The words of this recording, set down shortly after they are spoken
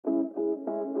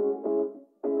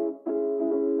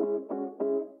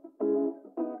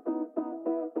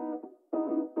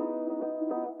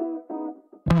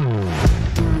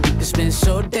It's been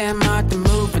so damn hard to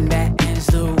move, and that ends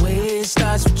the way it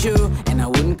starts with you. And I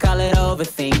wouldn't call it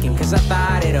overthinking, cause I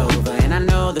thought it over and I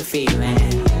know the feeling.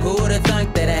 Who would've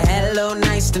thunk that a hello,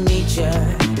 nice to meet ya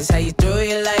is how you threw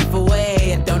your life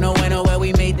away? I don't know when or where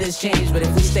we made this change, but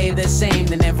if we stay the same,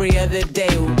 then every other day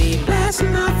will be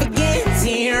blasting off again.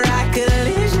 Here I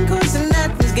collision course and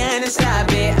nothing's gonna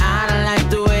stop it. I don't like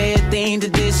the way you think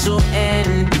that this will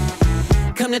end.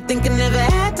 Come to think I never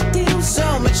had to deal with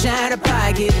so much out of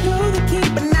pocket. Know the key,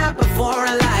 but not before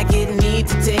I like it. Need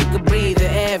to take a breather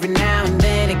every now and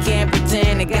then. I can't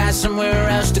pretend I got somewhere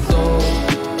else to go.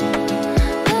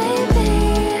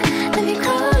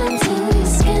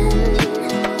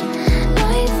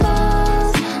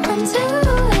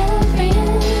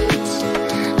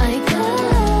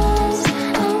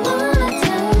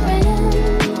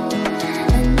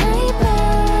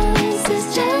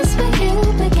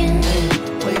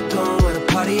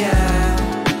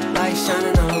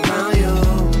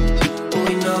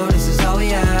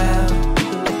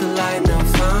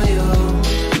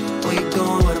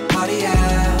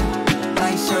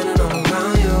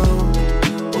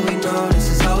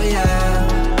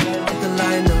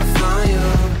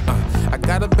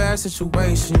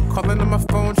 Situation, calling on my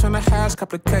phone, trying to hash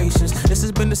complications. This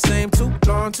has been the same too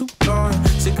long, too long.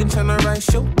 Sick and trying to right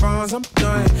your wrongs, I'm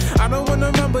done. I don't wanna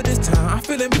remember this time, I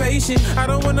feel impatient. I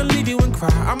don't wanna leave you and cry,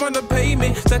 I'm on the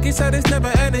pavement. Stuck inside, it's never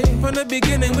ending. From the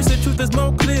beginning, wish the truth is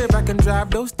more clear. I can drive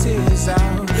those tears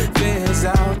out, fears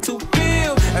out to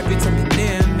feel. Every time you're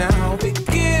near now, it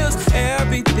kills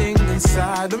everything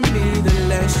inside of me to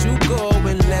let you go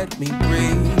and let me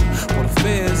breathe. Put the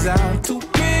fears out to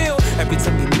feel. Every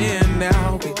time you're near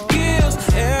now, it kills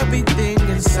everything